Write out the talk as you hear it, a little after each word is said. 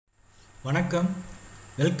வணக்கம்,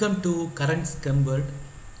 welcome to currents compared.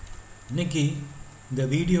 இன்னைக்கு இந்த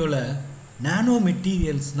வீடியோவில் நானோ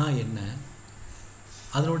மெட்டீரியல்ஸ்னால் என்ன,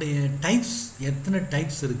 அதனுடைய டைப்ஸ் எத்தனை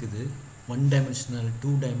டைப்ஸ் இருக்குது, 1 டைமென்ஷனல்,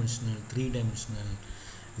 2 டைமென்ஷனல், 3 டைமென்ஷனல்,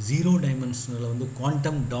 0 டைமென்ஷனல் வந்து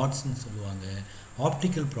குவாண்டம் டாட்ஸ்ன்னு சொல்லுவாங்க,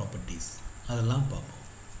 ஆப்டிக்கல் ப்ராப்பர்ட்டிஸ் அதெல்லாம் பார்ப்போம்.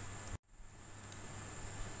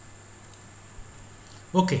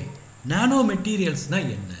 ஓகே, நானோ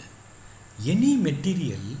மெட்டீரியல்ஸ்னால் என்ன? Any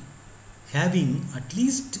material having at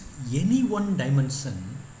least any one dimension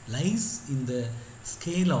lies in the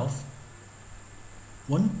scale of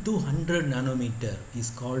 1 to 100 nanometer is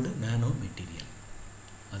called nanomaterial.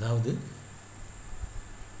 அதாவது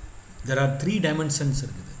there are 3 dimensions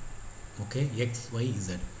இருக்குது. Okay, x, y,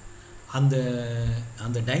 z.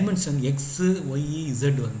 அந்த dimension x, y,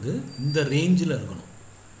 z வந்து இந்த ரேஞ்சில் இருக்கணும்.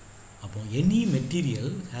 அப்போ any material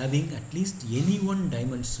having at least any one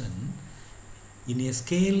dimension in a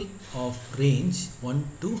scale of range 1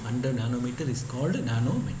 to 100 nanometer is called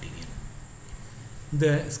nanomaterial.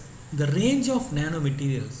 The range of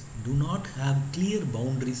nanomaterials do not have clear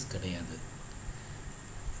boundaries கிடையாது.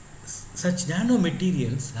 Such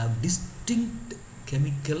nanomaterials have distinct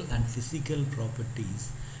chemical and physical properties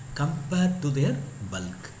compared to their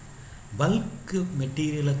bulk. Bulk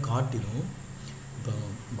material காட்டிலும் இப்போ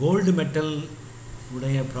gold metal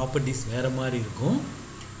உடைய properties வேறு மாதிரி இருக்கும்.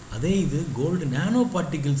 அதே இது gold நானோ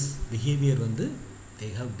particles behaviour வந்து they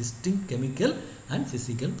have distinct chemical and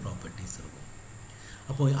physical properties இருக்கும்.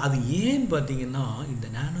 அப்போ அது ஏன்னு பார்த்தீங்கன்னா இந்த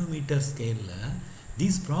நானோமீட்டர் ஸ்கேலில்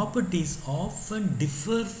these properties often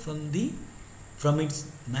differ from its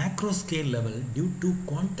macro scale level due to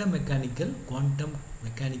quantum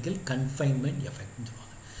mechanical confinement effect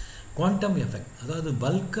சொல்லுவாங்க. குவாண்டம் எஃபெக்ட், அதாவது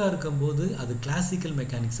பல்காக இருக்கும்போது அது கிளாசிக்கல்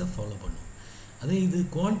மெக்கானிக்ஸை ஃபாலோ பண்ணும். அதே இது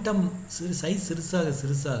குவாண்டம் சைஸ்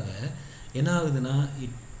சிறுசாக என்ன ஆகுதுன்னா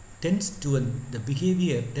it tense toward the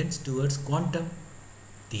behaviour tense towards quantum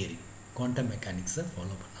theory, quantum மெக்கானிக்ஸை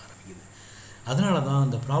follow பண்ண ஆரம்பிக்குது. அதனால தான்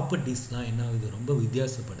அந்த ப்ராப்பர்ட்டிஸ்லாம் என்ன ஆகுது, ரொம்ப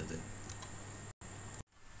வித்தியாசப்படுது.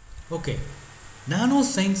 Okay, nano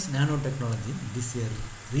science, nano technology this year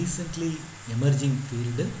recently emerging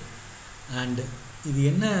field. And இது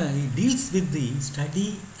என்ன, it deals with the study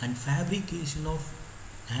and fabrication of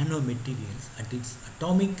nanomaterials at its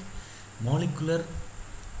atomic, molecular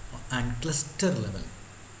and cluster level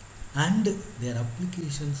and their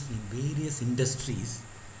applications in various industries,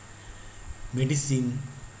 medicine,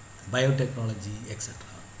 biotechnology, etc.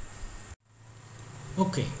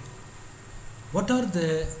 Okay, what are the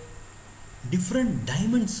different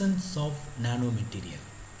dimensions of nanomaterial?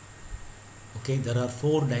 Okay, there are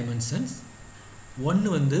 4 dimensions. One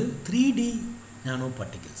வந்து 3D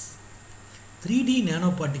nanoparticles. 3D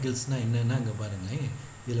nanoparticlesனால் என்னென்னா இங்கே பாருங்களேன்,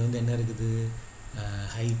 இதில் வந்து என்ன இருக்குது,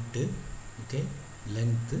 height, okay,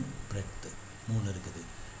 length, breadth 3 இருக்குது.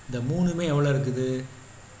 இந்த 3மே எவ்வளோ இருக்குது,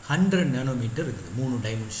 100 நானோமீட்டர் இருக்குது, 3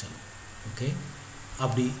 டைமென்ஷன். ஓகே,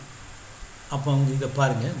 அப்போ அவங்க இதை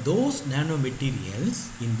பாருங்கள், those nanomaterials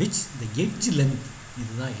in which the edge length,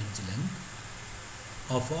 இதுதான் edge length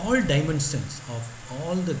of all dimensions of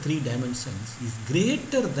all the 3 dimensions is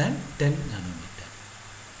greater than 10 nanometer.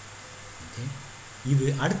 இது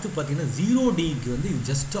அடுத்து பார்த்தீங்கன்னா 0Dக்கு வந்து இது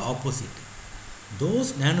just opposite. Those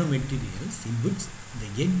நானோமெட்டீரியல்ஸ் in which the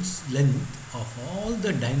edge length of all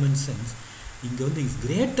the dimensions இங்கே வந்து is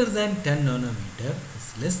greater than 10 nanometre,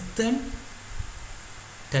 is less than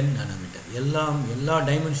 10 nanometre. எல்லா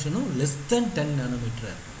டைமென்ஷனும் less than 10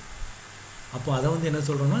 நானோமீட்டராக இருக்குது. அப்போ அதை வந்து என்ன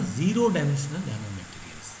சொல்கிறோம்னா 0 dimensional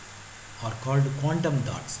நானோமெட்டீரியல்ஸ் are called quantum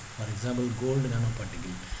dots. For example gold nano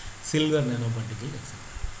particle, silver nano particle, etcetera.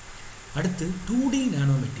 அடுத்து 2D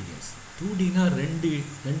நானோ மெட்டீரியல்ஸ். 2Dனா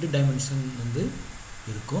ரெண்டு டைமென்ஷன் வந்து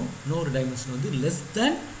இருக்கும், இன்னொரு டைமென்ஷன் வந்து லெஸ்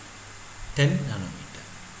தேன் 10 நானோமீட்டர்.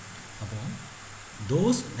 அப்போ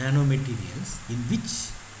those nano materials in which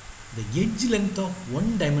the edge length of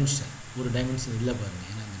 1 dimension, ஒரு dimension இல்லை பாருங்கள்,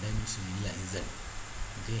 ஏன்னா அந்த டைமென்ஷன் இல்லை, Z,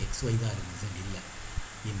 ஓகே, XY தான் இருக்குது, Z இல்லை.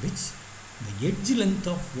 In which the edge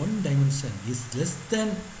length of 1 dimension is less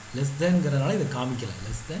தேன்ங்கிறதுனால இதை காமிக்கலாம்,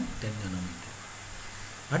 லெஸ் தேன் 10 நானோமீட்டர்.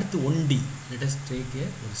 அடுத்து 1D, let us take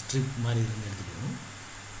ஒரு ஸ்ட்ரிப் மாதிரி இருந்து எடுத்துக்கிறோம்.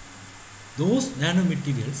 those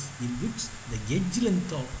nanomaterials in which the edge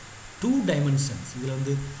length of 2 dimensions, இதில்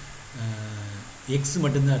வந்து X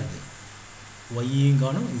மட்டும்தான் இருக்குது, Yயும்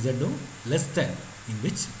காணும், Zடும் less than, in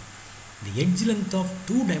which the edge length of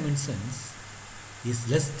 2 dimensions is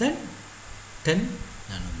less than 10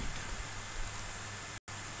 nanometer.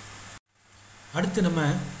 அடுத்து நம்ம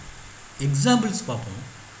எக்ஸாம்பிள்ஸ் பார்ப்போம்.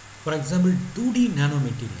 For example, 2D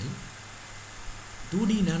nanomaterial.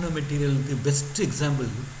 2D nanomaterial, the best example,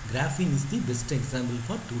 graphene is the best example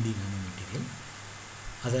for 2D nanomaterial.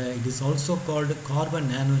 அதை it is also called carbon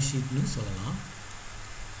nanosheet னு சொல்லலாம்.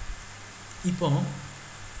 இப்போ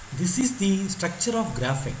this is the structure of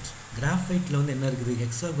graphite. Graphiteல வந்து என்ன இருக்குது?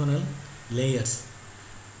 hexagonal layers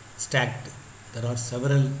stacked. There are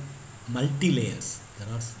several multi layers.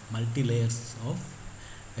 There are multi layers of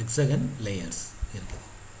hexagon layers இருக்குது.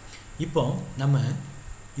 இப்போ நம்ம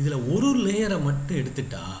இதில் ஒரு லேயரை மட்டும்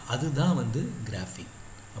எடுத்துட்டா அதுதான் வந்து கிராஃபீன்.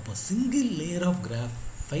 அப்போ single layer of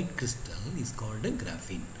graphite crystal is called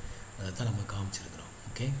graphene. அதை தான் நம்ம காமிச்சிருக்கிறோம்.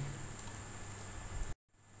 ஓகே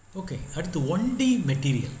ஓகே அடுத்து 1D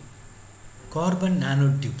material carbon nano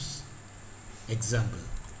tubes example.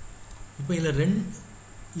 இப்போ இதில்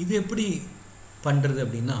இது எப்படி பண்ணுறது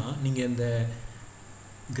அப்படின்னா, நீங்கள் இந்த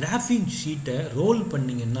கிராஃபீன் ஷீட்டை ரோல்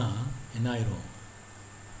பண்ணிங்கன்னா என்ன ஆயிரும்?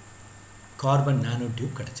 கார்பன் நானோ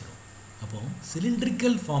டியூப் கிடச்சிரும். அப்போது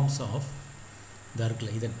சிலிண்ட்ரிக்கல் ஃபார்ம்ஸ் ஆஃப் இதாக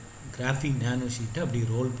இருக்குல்ல, இதை கிராஃபீன் நானோ ஷீட்டை அப்படி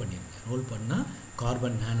ரோல் பண்ணிடுங்க. ரோல் பண்ணால்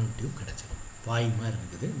கார்பன் நானோ டியூப் கிடச்சிரும். பாய் மாதிரி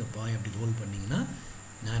இருக்குது, இந்த பாய் அப்படி ரோல் பண்ணிங்கன்னா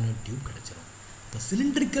நானோ டியூப் கிடச்சிரும். இப்போ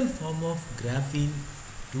cylindrical form of graphene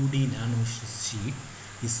 2D nano sheet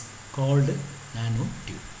is called nano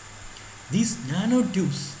tube. These nano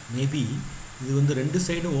tubes maybe இது வந்து ரெண்டு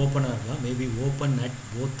சைடும் ஓப்பனாக இருக்கலாம். Maybe open at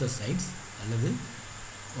both the sides, அல்லது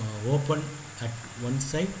open at one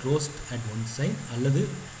side, closed at one side, அல்லது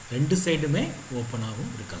ரெண்டு சைடுமே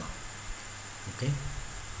ஓப்பனாகவும் இருக்கலாம். ஓகே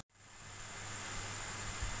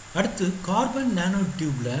அடுத்து carbon nano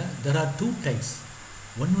டியூப்பில் there are 2 types.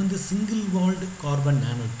 One வந்து single walled carbon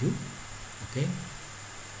nano tube. Okay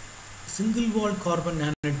single வால் கார்பன்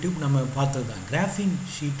நானோ டியூப் நம்ம பார்த்தது தான். கிராஃபீன்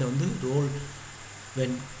ஷீட்டை வந்து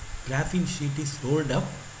when graphene sheet is rolled up,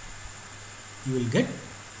 you will get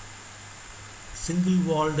single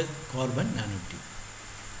walled carbon nanotube.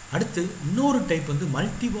 அடுத்து இன்னொரு type வந்து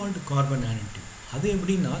multi walled carbon நானோடியூப். அது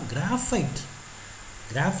எப்படின்னா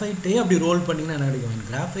கிராஃபைட்டே அப்படி ரோல் பண்ணிங்கன்னா என்ன கிடைக்கும்? when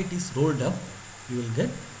graphite is rolled up you will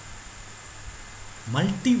get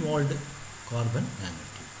multi walled carbon நானோடியூப்.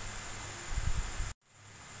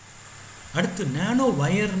 அடுத்து நானோ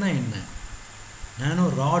வயர்னா என்ன, நானோ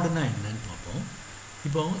ராடுனா என்னன்னு பார்ப்போம்.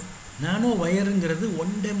 இப்போ நானோ வயருங்கிறது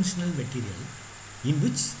one dimensional material in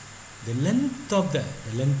which the length of the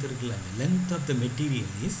length of the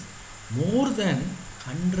material is more than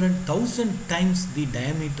 100,000 times the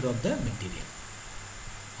diameter of the material.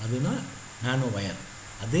 அதுனா நானோ wire.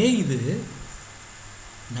 அதே இது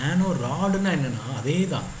நானோ ராடுனா என்னன்னா அதே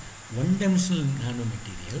தான், one dimensional nano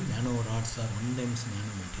material. Nano rods R one dimensional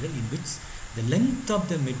nano material in which the length of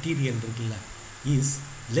the material இருக்குல்ல is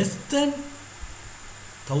less than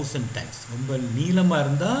 1000 times. ரொம்ப நீளமாக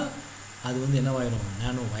இருந்தால் அது வந்து என்னவாயிரும்?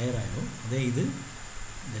 நானோ வயர் ஆயிரும். அதே இது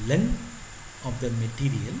the length of the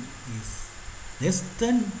material is less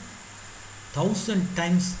than 1000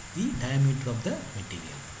 times the diameter of the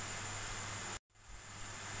material.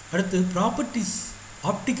 அடுத்து properties,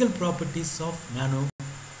 optical properties of nano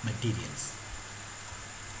materials.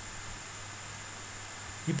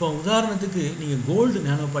 இப்போ உதாரணத்துக்கு நீங்கள் கோல்டு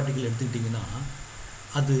நானோ பார்ட்டிக்கல் எடுத்துக்கிட்டிங்கன்னா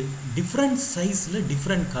அது டிஃப்ரெண்ட் சைஸில்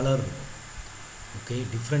டிஃப்ரெண்ட் கலர் இருக்கும். ஓகே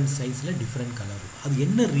டிஃப்ரெண்ட் சைஸில் டிஃப்ரெண்ட் கலர் இருக்கும். அது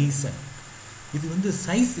என்ன ரீசன்? இது வந்து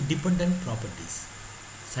size depend properties,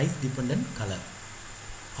 size depend colour.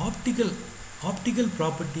 Optical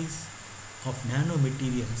properties of nano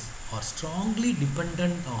materials R strongly depend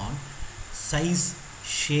on size,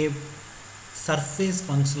 shape, surface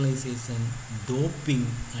functionalization, doping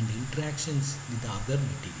and interactions with other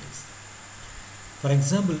materials. For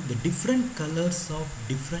example, the different colors of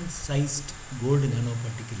different sized gold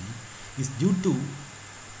nanoparticle is due to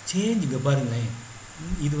change. இங்கே பாருங்களேன்,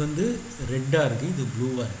 இது வந்து ரெட்டாக இருக்குது, இது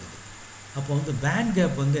ப்ளூவாக இருக்குது. அப்போ வந்து band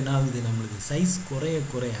gap வந்து என்ன ஆகுது? நம்மளுக்கு சைஸ் குறைய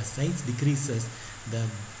size decreases, the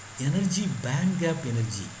energy band gap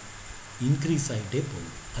energy increase ஆகிட்டே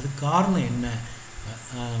போகுது. அது காரணம் என்ன?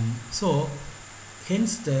 So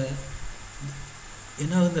hence the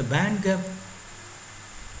band gap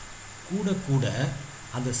கூட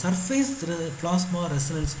அந்த surface plasma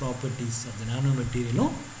resonance properties of the nanomaterial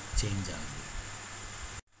change ஆகுது.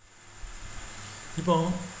 இப்போ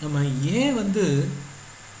நம்ம ஏன் வந்து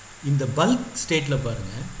இந்த பல்க் ஸ்டேட்டில்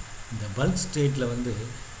பாருங்கள், இந்த பல்க் ஸ்டேட்டில் வந்து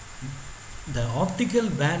the optical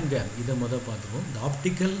band gap, இதை முதல் பார்த்துருவோம். the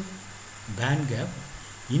optical band gap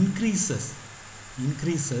increases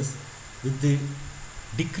with the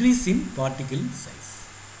decrease in particle size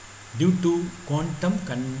due to quantum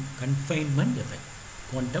confinement effect.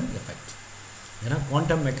 Quantum effect ஏன்னா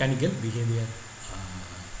குவாண்டம் மெக்கானிக்கல் பிஹேவியர்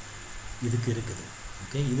இதுக்கு இருக்குது.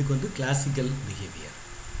 ஓகே இதுக்கு வந்து classical behaviour.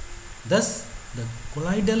 thus the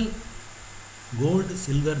colloidal gold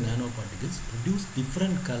silver nanoparticles produce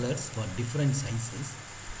different colors for different sizes,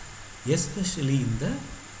 especially in the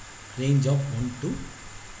range of 1 to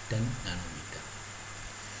 10 nanometer.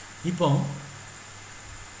 இப்போ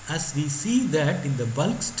as we see that in the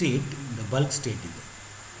bulk state இது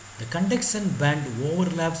the conduction band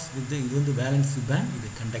overlaps with the valence band, இது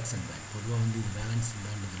conduction band. பொதுவா வந்து இது valence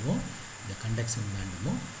band இதுவும் இந்த conduction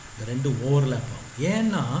bandமும் இந்த ரெண்டு overlap ஆகும்.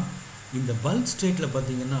 ஏன்னா இந்த bulk stateல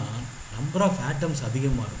பாத்தீங்கன்னா number of atoms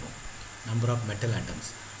அதிகமா இருக்கும், number of metal atoms.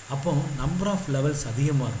 அப்போ number of levels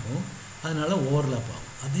அதிகமா இருக்கும், அதனால overlap ஆகும்.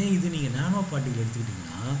 அதே இது நீங்க நானோ பார்ட்டிகிள்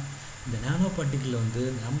எடுத்துக்கிட்டீங்கன்னா இந்த நானோ பார்ட்டிகிள்ல வந்து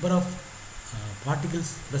number of particles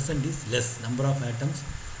present is less, number of atoms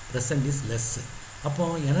present is less. அப்போ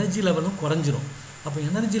எனர்ஜி லெவலும் குறைஞ்சிரும். அப்போ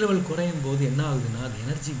எனர்ஜி லெவல் குறையும் போது என்ன ஆகுதுன்னா அது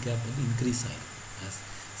எனர்ஜி கேப் வந்து இன்க்ரீஸ் ஆகிடும்.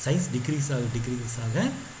 சைஸ் டிக்ரீஸ் ஆக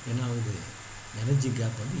என்ன ஆகுது, எனர்ஜி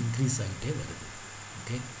கேப் வந்து இன்க்ரீஸ் ஆகிட்டே வருது.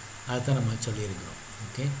 ஓகே, அதுதான் நம்ம சொல்லியிருக்கிறோம்.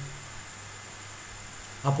 ஓகே,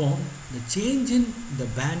 அப்போ the change in the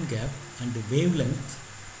band gap and the wavelength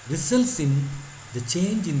results in the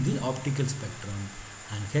change in the optical spectrum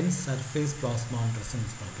and hence surface plasmon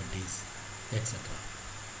resonance properties, etc.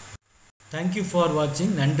 Thank you for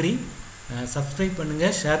watching. நன்றி. Subscribe பண்ணுங்க,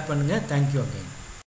 share பண்ணுங்க. Thank you again.